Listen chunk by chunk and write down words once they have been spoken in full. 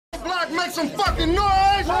block, make some fucking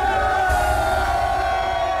noise!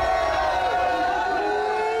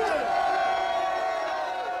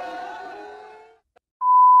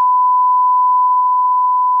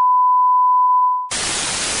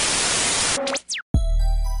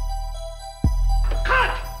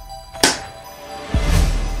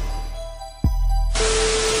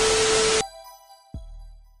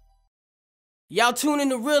 Y'all tune in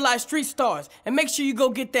to Real Life Street Stars and make sure you go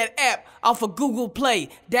get that app off of Google Play.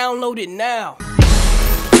 Download it now.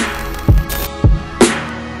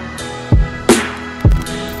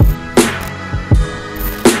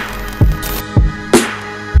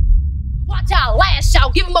 Watch out, lash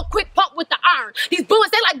out, give him a quick pump with the iron. These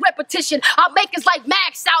bullets, they like repetition. Our makers like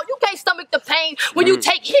max out. You can't stomach the pain when you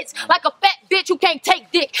take hits like a fat bitch who can't take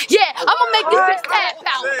dick. Yeah, I'ma make this bitch tap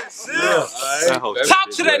out. Talk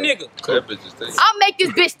to that nigga. I'll make this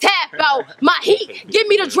bitch tap out. My heat, give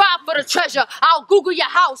me the drive for the treasure. I'll Google your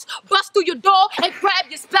house, bust through your door, and grab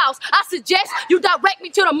your spouse. I suggest you direct me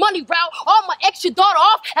to the money route, or I'ma X your daughter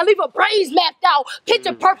off and leave her brains mapped out.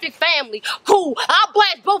 Picture perfect family. Cool, I'll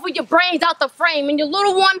blast both of your brains out the frame, and your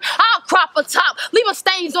little one, I'll crop a top, leave her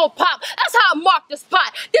stains on pop. That's how I mark the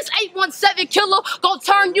spot. This 817 killer gon'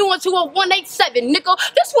 turn you into a 187, nigga.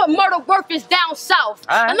 This what murder work is down south.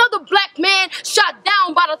 Another black man shot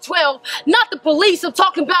down by the 12. Not the police, I'm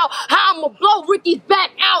talking about how I'ma blow Ricky's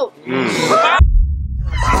back out. You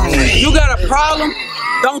got a problem?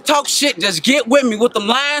 Don't talk shit, just get with me with them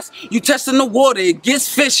lines. You testing the water, it gets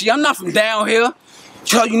fishy. I'm not from down here.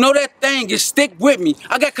 So you know that thing is stick with me.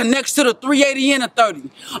 I got connects to the 380 and the 30.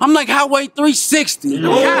 I'm like Highway 360.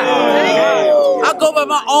 I go by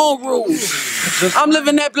my own rules. I'm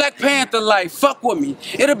living that Black Panther life. Fuck with me.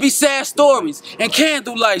 It'll be sad stories and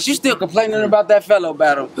candle lights. You still complaining about that fellow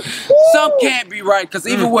battle. Some can't be right, cause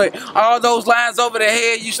even with all those lines over the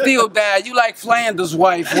head, you still die. You like Flanders'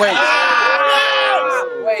 wife. Wait.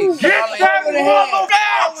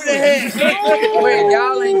 Wait,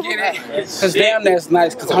 y'all ain't get it. Cause damn, that's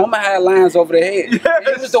nice. Cause Homer had lines over the head.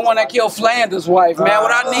 He was the one that killed Flanders' wife, man.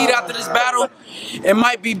 What I need after this battle, it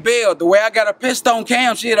might be bail. The way I got a pistol on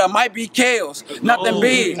cam shit, I might be Kales. Nothing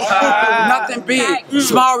big. Nothing big.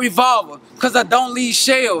 Small revolver. Cause I don't leave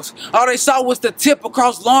shells. All they saw was the tip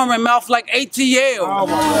across Lauren mouth like ATL. Oh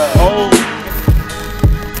my God.